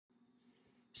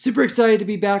Super excited to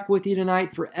be back with you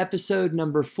tonight for episode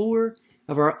number 4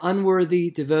 of our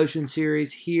Unworthy Devotion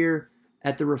Series here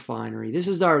at the Refinery. This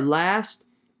is our last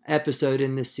episode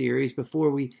in this series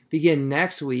before we begin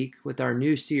next week with our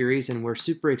new series, and we're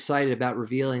super excited about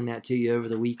revealing that to you over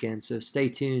the weekend, so stay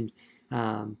tuned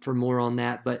for more on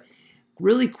that. But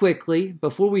really quickly,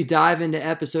 before we dive into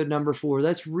episode number 4,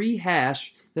 let's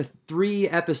rehash the 3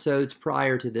 episodes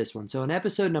prior to this one. So in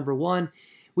episode number 1,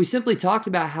 we simply talked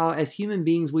about how as human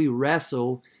beings we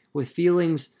wrestle with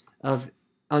feelings of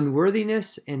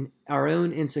unworthiness and our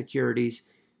own insecurities,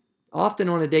 often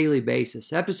on a daily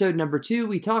basis. Episode number 2,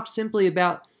 we talked simply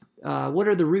about what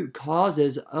are the root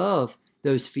causes of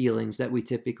those feelings that we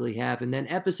typically have. And then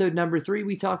episode number 3,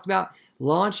 we talked about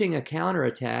launching a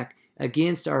counterattack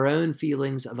against our own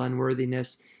feelings of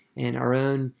unworthiness and our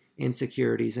own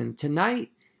insecurities. And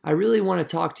tonight, I really want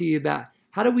to talk to you about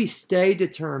how do we stay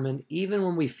determined even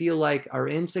when we feel like our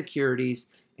insecurities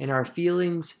and our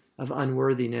feelings of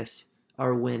unworthiness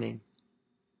are winning?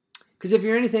 Because if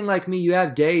you're anything like me, you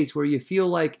have days where you feel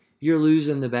like you're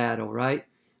losing the battle, right?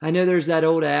 I know there's that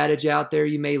old adage out there,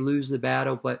 you may lose the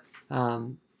battle, but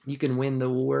you can win the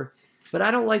war. But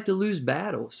I don't like to lose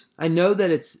battles. I know that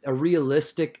it's a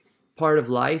realistic part of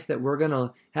life that we're going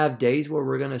to have days where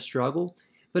we're going to struggle,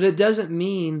 but it doesn't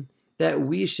mean that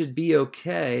we should be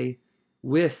okay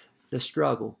with the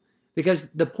struggle. Because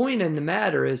the point in the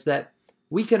matter is that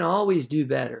we can always do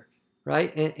better,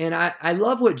 right? And I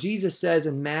love what Jesus says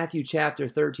in Matthew chapter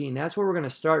 13. That's where we're going to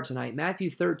start tonight.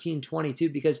 Matthew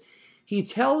 13:22, because he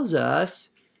tells us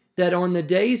that on the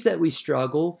days that we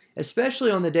struggle,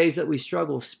 especially on the days that we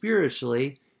struggle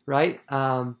spiritually, right?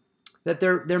 That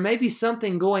there may be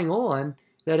something going on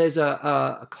that is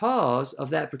a cause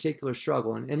of that particular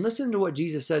struggle. And listen to what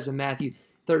Jesus says in Matthew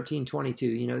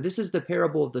 13:22. You know, this is the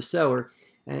parable of the sower,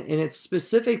 and it's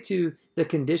specific to the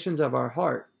conditions of our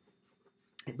heart.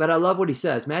 But I love what he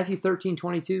says. Matthew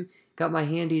 13:22, got my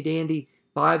handy dandy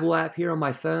Bible app here on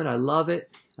my phone. I love it.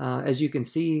 As you can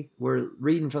see, we're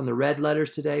reading from the red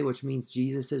letters today, which means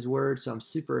Jesus' word. So I'm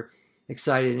super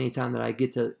excited anytime that I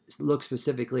get to look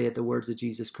specifically at the words of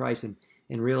Jesus Christ and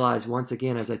realize once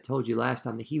again, as I told you last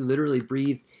time, that he literally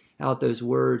breathed out those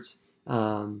words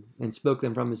and spoke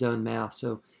them from his own mouth.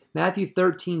 So Matthew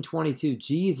 13:22,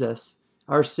 Jesus,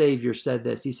 our Savior, said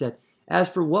this. He said, "As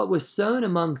for what was sown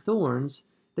among thorns,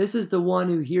 this is the one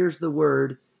who hears the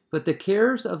word, but the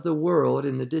cares of the world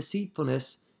and the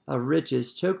deceitfulness of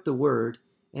riches choke the word,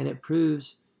 and it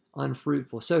proves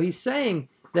unfruitful." So he's saying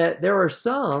that there are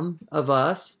some of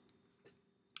us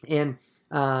in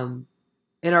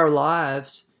our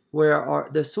lives where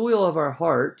the soil of our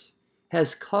heart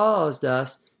has caused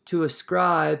us to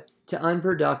ascribe to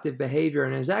unproductive behavior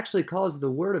and has actually caused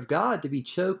the Word of God to be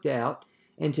choked out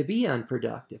and to be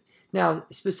unproductive. Now,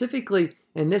 specifically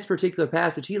in this particular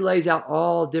passage, he lays out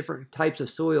all different types of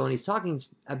soil, and he's talking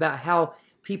about how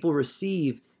people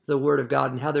receive the Word of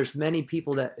God and how there's many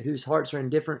people whose hearts are in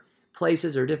different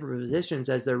places or different positions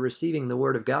as they're receiving the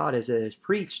Word of God as it is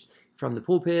preached from the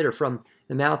pulpit or from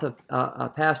the mouth of a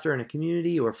pastor in a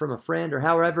community or from a friend or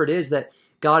however it is that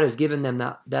God has given them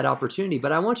that opportunity.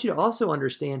 But I want you to also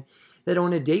understand that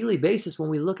on a daily basis, when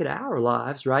we look at our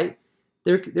lives, right,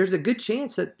 there's a good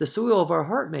chance that the soil of our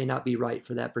heart may not be right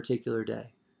for that particular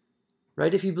day,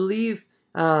 right? If you believe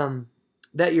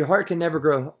that your heart can never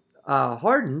grow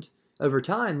hardened over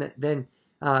time, then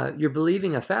you're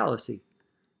believing a fallacy.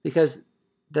 Because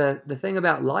the thing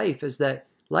about life is that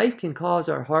life can cause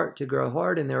our heart to grow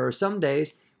hard, and there are some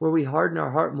days where we harden our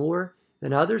heart more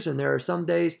than others, and there are some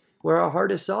days where our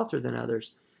heart is softer than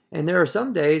others. And there are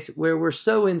some days where we're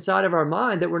so inside of our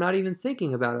mind that we're not even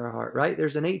thinking about our heart, right?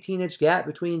 There's an 18-inch gap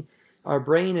between our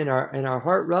brain and our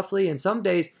heart roughly, and some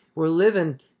days we're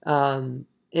living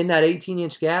in that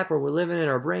 18-inch gap, or we're living in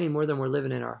our brain more than we're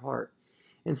living in our heart.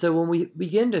 And so when we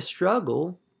begin to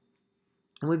struggle,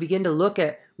 and we begin to look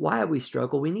at why we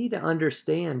struggle, we need to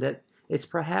understand that it's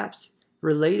perhaps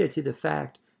related to the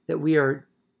fact that we are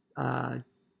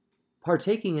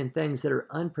partaking in things that are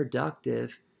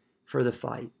unproductive for the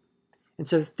fight. And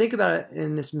so think about it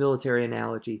in this military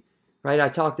analogy, right? I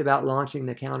talked about launching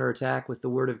the counterattack with the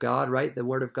Word of God, right? The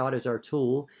Word of God is our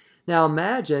tool. Now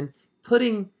imagine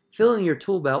filling your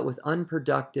tool belt with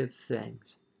unproductive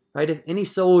things, right? If any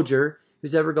soldier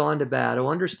who's ever gone to battle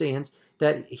understands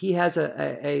that he has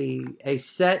a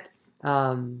set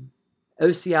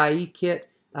OCIE kit,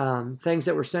 things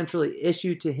that were centrally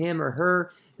issued to him or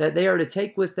her that they are to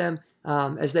take with them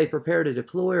as they prepare to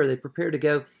deploy or they prepare to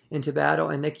go into battle,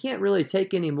 and they can't really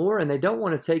take any more, and they don't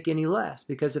want to take any less,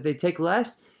 because if they take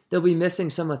less, they'll be missing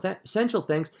some essential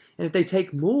things, and if they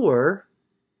take more,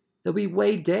 they'll be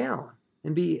weighed down.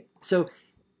 So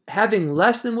having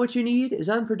less than what you need is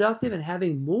unproductive, and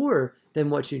having more than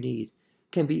what you need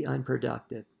can be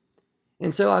unproductive.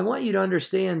 And so I want you to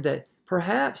understand that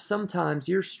perhaps sometimes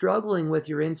you're struggling with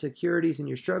your insecurities and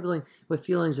you're struggling with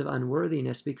feelings of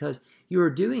unworthiness because you are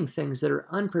doing things that are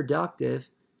unproductive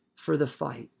for the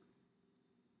fight.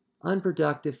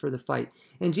 Unproductive for the fight.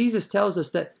 And Jesus tells us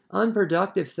that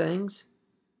unproductive things,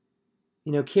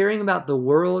 caring about the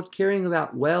world, caring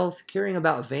about wealth, caring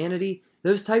about vanity,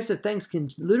 those types of things can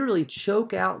literally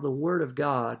choke out the Word of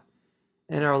God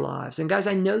in our lives. And guys,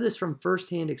 I know this from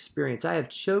firsthand experience. I have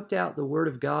choked out the Word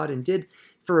of God and did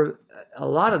for a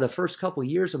lot of the first couple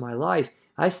years of my life.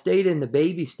 I stayed in the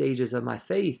baby stages of my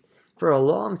faith for a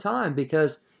long time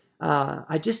because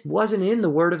I just wasn't in the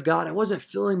Word of God. I wasn't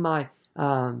filling my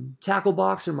tackle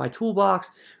box or my toolbox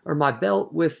or my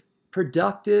belt with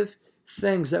productive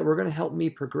things that were going to help me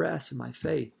progress in my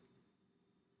faith.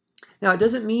 Now, it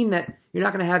doesn't mean that you're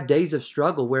not going to have days of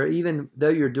struggle where even though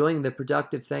you're doing the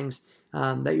productive things,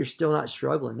 that you're still not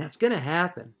struggling. That's going to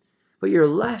happen. But you're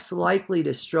less likely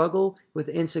to struggle with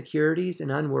insecurities and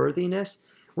unworthiness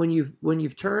when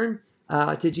you've turned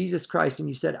to Jesus Christ and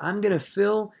you said, I'm going to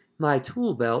fill my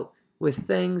tool belt with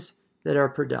things that are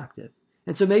productive.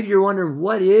 And so maybe you're wondering,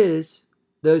 what is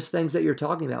those things that you're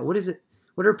talking about? What is it?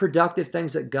 What are productive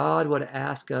things that God would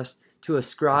ask us to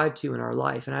ascribe to in our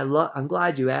life? And I'm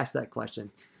glad you asked that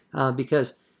question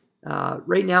because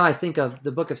right now I think of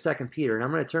the book of 2 Peter, and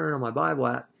I'm going to turn on my Bible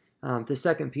app to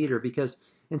 2 Peter because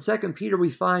in 2 Peter we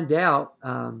find out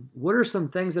what are some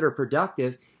things that are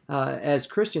productive as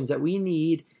Christians that we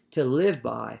need to live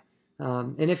by.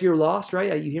 And if you're lost,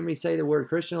 right? You hear me say the word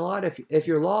Christian a lot. If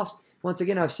you're lost, once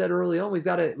again, I've said early on, we've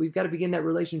got to begin that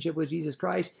relationship with Jesus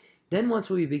Christ. Then once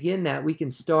we begin that, we can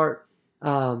start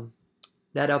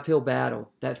that uphill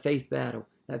battle, that faith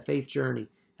journey,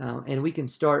 and we can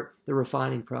start the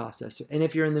refining process. And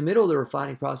if you're in the middle of the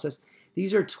refining process,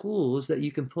 these are tools that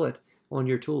you can put on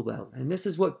your tool belt. And this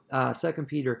is what 2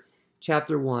 Peter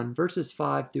chapter 1, verses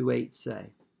 5 through 8 say.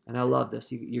 And I love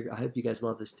this. I hope you guys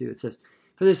love this too. It says,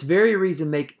 for this very reason,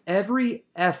 make every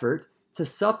effort to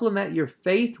supplement your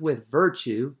faith with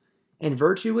virtue, and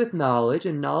virtue with knowledge,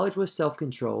 and knowledge with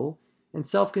self-control, and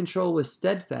self-control with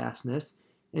steadfastness,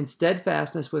 and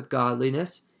steadfastness with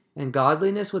godliness, and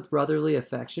godliness with brotherly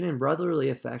affection, and brotherly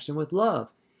affection with love.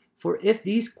 For if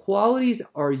these qualities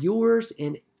are yours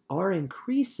and are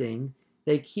increasing,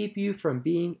 they keep you from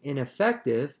being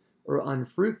ineffective or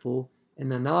unfruitful in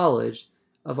the knowledge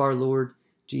of our Lord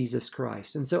Jesus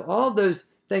Christ. And so all of those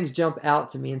things jump out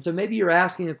to me. And so maybe you're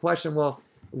asking a question, well,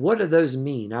 what do those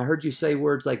mean? I heard you say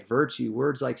words like virtue,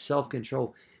 words like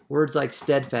self-control, words like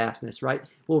steadfastness, right?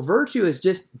 Well, virtue is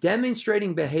just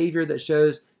demonstrating behavior that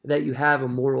shows that you have a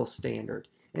moral standard.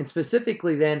 And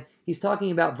specifically then, he's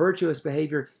talking about virtuous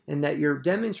behavior and that you're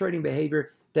demonstrating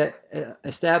behavior that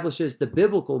establishes the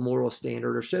biblical moral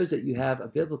standard or shows that you have a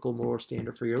biblical moral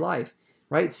standard for your life,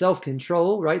 right?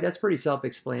 Self-control, right? That's pretty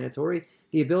self-explanatory.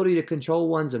 The ability to control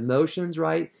one's emotions,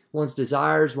 right? One's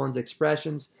desires, one's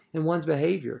expressions, and one's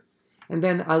behavior. And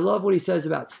then I love what he says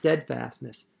about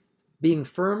steadfastness, being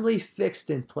firmly fixed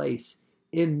in place,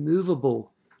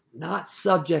 immovable, not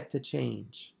subject to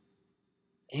change.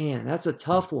 Man, that's a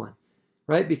tough one,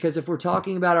 right? Because if we're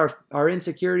talking about our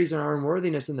insecurities and our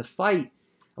unworthiness in the fight,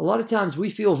 a lot of times we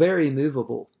feel very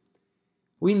immovable.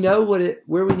 We know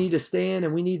where we need to stand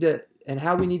and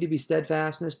how we need to be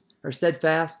steadfast,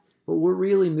 but we're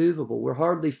really movable. We're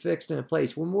hardly fixed in a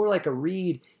place. We're more like a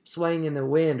reed swaying in the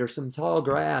wind or some tall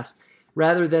grass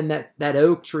rather than that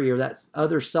oak tree or that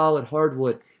other solid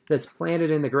hardwood that's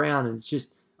planted in the ground and it's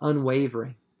just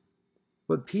unwavering.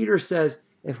 But Peter says,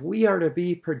 if we are to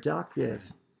be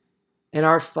productive in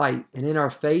our fight and in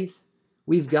our faith,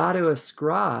 we've got to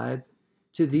ascribe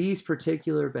to these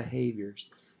particular behaviors.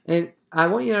 And I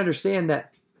want you to understand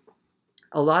that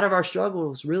a lot of our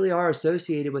struggles really are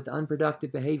associated with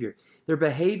unproductive behavior. They're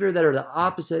behavior that are the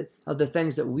opposite of the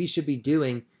things that we should be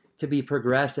doing to be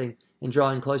progressing and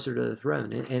drawing closer to the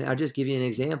throne. And I'll just give you an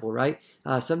example, right?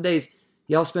 Some days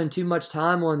y'all spend too much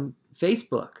time on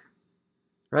Facebook,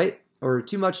 right? Or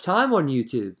too much time on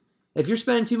YouTube. If you're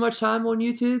spending too much time on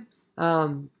YouTube,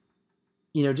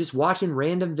 just watching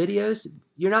random videos,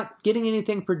 you're not getting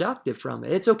anything productive from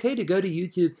it. It's okay to go to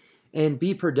YouTube and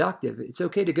be productive. It's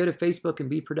okay to go to Facebook and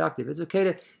be productive. It's okay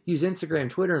to use Instagram,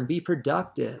 Twitter, and be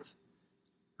productive,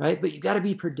 right? But you got to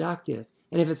be productive.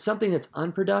 And if it's something that's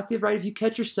unproductive, right? If you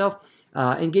catch yourself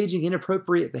engaging in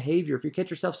inappropriate behavior, if you catch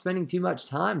yourself spending too much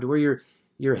time to where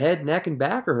your head, neck, and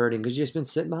back are hurting because you've just been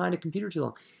sitting behind a computer too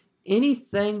long,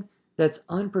 anything that's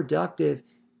unproductive,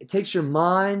 it takes your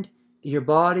mind, your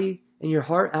body, and your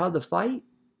heart out of the fight,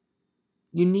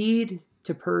 you need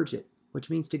to purge it, which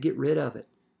means to get rid of it,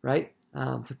 right?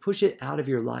 To push it out of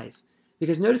your life.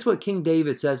 Because notice what King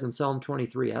David says in Psalm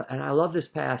 23, and I love this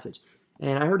passage.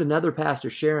 And I heard another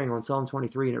pastor sharing on Psalm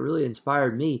 23, and it really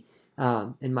inspired me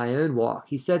in my own walk.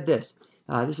 He said this.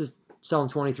 This is Psalm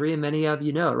 23, and many of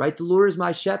you know it, right? The Lord is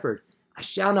my shepherd. I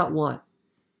shall not want.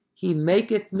 He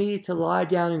maketh me to lie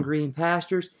down in green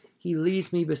pastures. He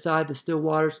leads me beside the still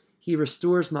waters. He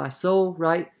restores my soul,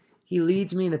 right? He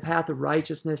leads me in the path of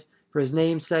righteousness for his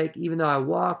name's sake. Even though I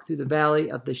walk through the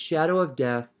valley of the shadow of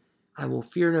death, I will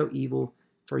fear no evil,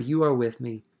 for you are with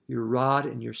me. Your rod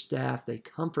and your staff, they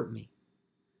comfort me.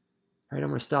 All right, I'm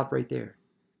going to stop right there.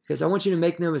 Because I want you to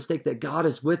make no mistake that God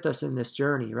is with us in this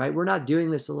journey, right? We're not doing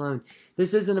this alone.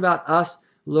 This isn't about us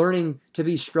learning to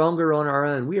be stronger on our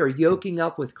own. We are yoking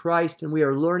up with Christ, and we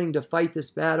are learning to fight this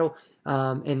battle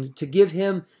and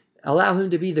to allow him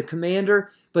to be the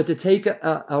commander, but to take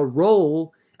a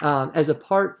role as a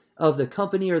part of the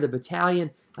company or the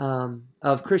battalion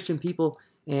of Christian people.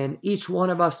 And each one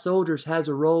of us soldiers has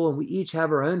a role, and we each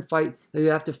have our own fight that we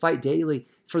have to fight daily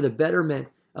for the betterment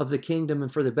of the kingdom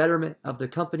and for the betterment of the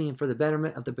company and for the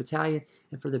betterment of the battalion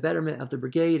and for the betterment of the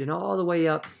brigade and all the way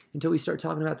up until we start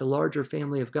talking about the larger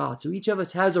family of God. So each of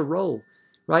us has a role,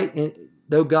 right? And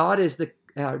though God is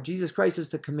Jesus Christ is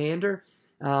the commander,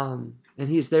 and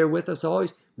he is there with us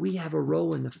always, we have a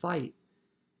role in the fight.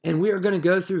 And we are going to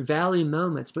go through valley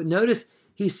moments. But notice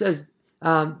he says,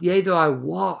 yea, though I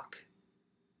walk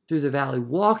through the valley.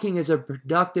 Walking is a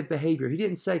productive behavior. He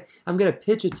didn't say, I'm going to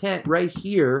pitch a tent right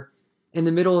here in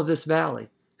the middle of this valley.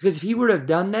 Because if he would have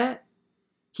done that,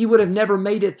 he would have never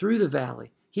made it through the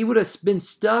valley. He would have been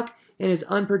stuck in his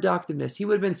unproductiveness. He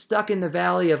would have been stuck in the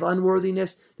valley of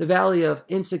unworthiness, the valley of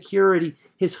insecurity,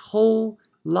 his whole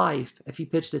life if he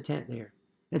pitched a tent there.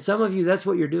 And some of you, that's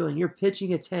what you're doing. You're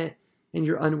pitching a tent in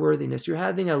your unworthiness. You're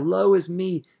having a low is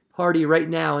me party right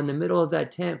now in the middle of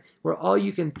that tent where all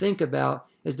you can think about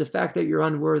is the fact that you're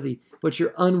unworthy, but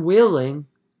you're unwilling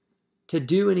to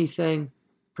do anything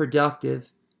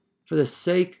productive for the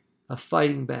sake of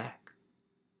fighting back.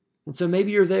 And so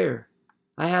maybe you're there.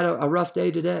 I had a rough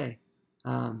day today.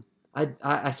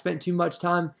 I spent too much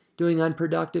time doing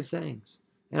unproductive things.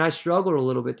 And I struggled a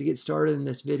little bit to get started in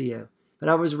this video. But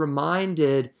I was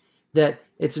reminded that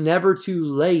it's never too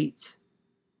late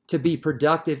to be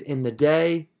productive in the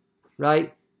day,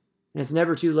 right? And it's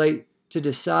never too late to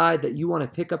decide that you want to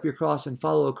pick up your cross and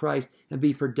follow Christ and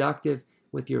be productive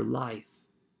with your life.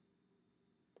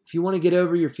 If you want to get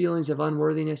over your feelings of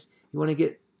unworthiness, you want to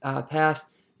get past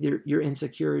your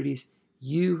insecurities,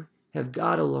 you have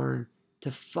got to learn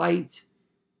to fight.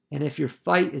 And if your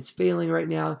fight is failing right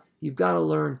now, you've got to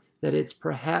learn that it's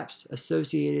perhaps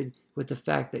associated with the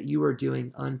fact that you are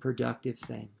doing unproductive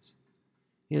things.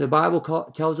 You know, the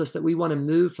Bible tells us that we want to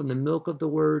move from the milk of the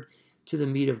word to the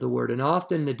meat of the word. And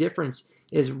often the difference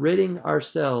is ridding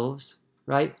ourselves,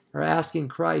 right, or asking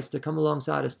Christ to come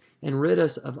alongside us and rid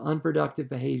us of unproductive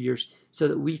behaviors so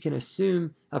that we can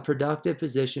assume a productive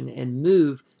position and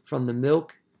move from the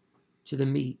milk to the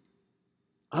meat.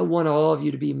 I want all of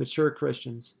you to be mature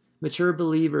Christians, mature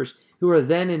believers who are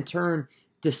then in turn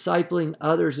discipling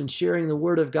others and sharing the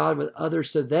word of God with others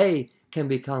so they can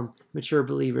become mature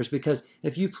believers. Because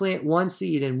if you plant one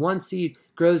seed and one seed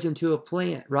grows into a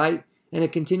plant, right, and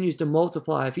it continues to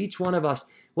multiply, if each one of us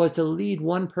was to lead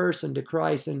one person to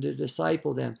Christ and to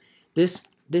disciple them, this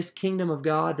kingdom of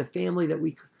God, the family that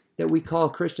we call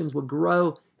Christians, would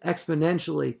grow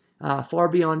exponentially, far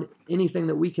beyond anything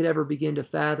that we could ever begin to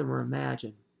fathom or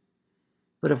imagine.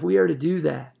 But if we are to do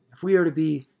that, if we are to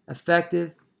be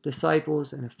effective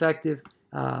disciples and effective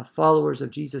followers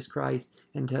of Jesus Christ,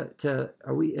 and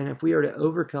if we are to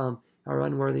overcome our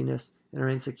unworthiness and our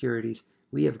insecurities,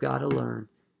 we have got to learn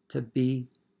to be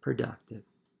productive.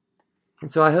 And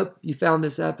so I hope you found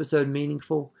this episode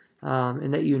meaningful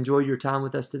and that you enjoyed your time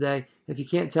with us today. If you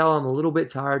can't tell, I'm a little bit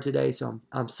tired today, so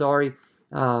I'm sorry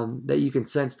that you can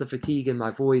sense the fatigue in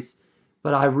my voice.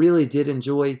 But I really did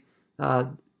enjoy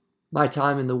my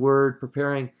time in the Word,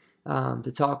 preparing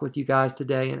to talk with you guys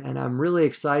today. And I'm really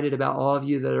excited about all of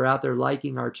you that are out there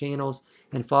liking our channels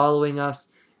and following us.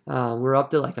 We're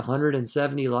up to like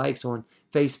 170 likes on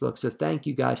Facebook, so thank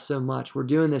you guys so much. We're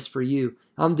doing this for you.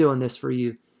 I'm doing this for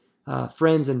you.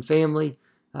 Friends and family,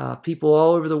 people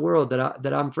all over the world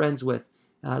that I'm friends with.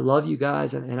 I love you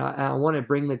guys, and I want to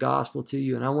bring the gospel to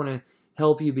you, and I want to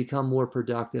help you become more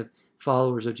productive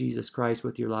followers of Jesus Christ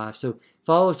with your lives. So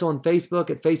follow us on Facebook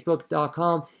at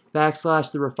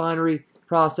facebook.com/The Refinery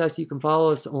Process. You can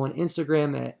follow us on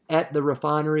Instagram at The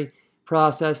Refinery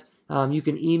Process. You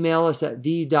can email us at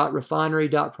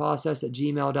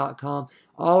the.refinery.process@gmail.com.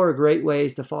 All are great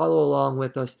ways to follow along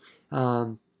with us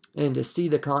and to see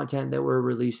the content that we're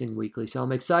releasing weekly. So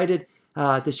I'm excited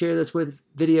to share this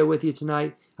video with you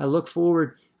tonight. I look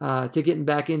forward to getting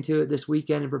back into it this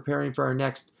weekend and preparing for our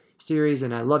next series.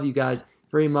 And I love you guys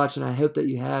very much, and I hope that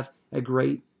you have a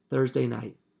great Thursday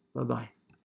night. Bye-bye.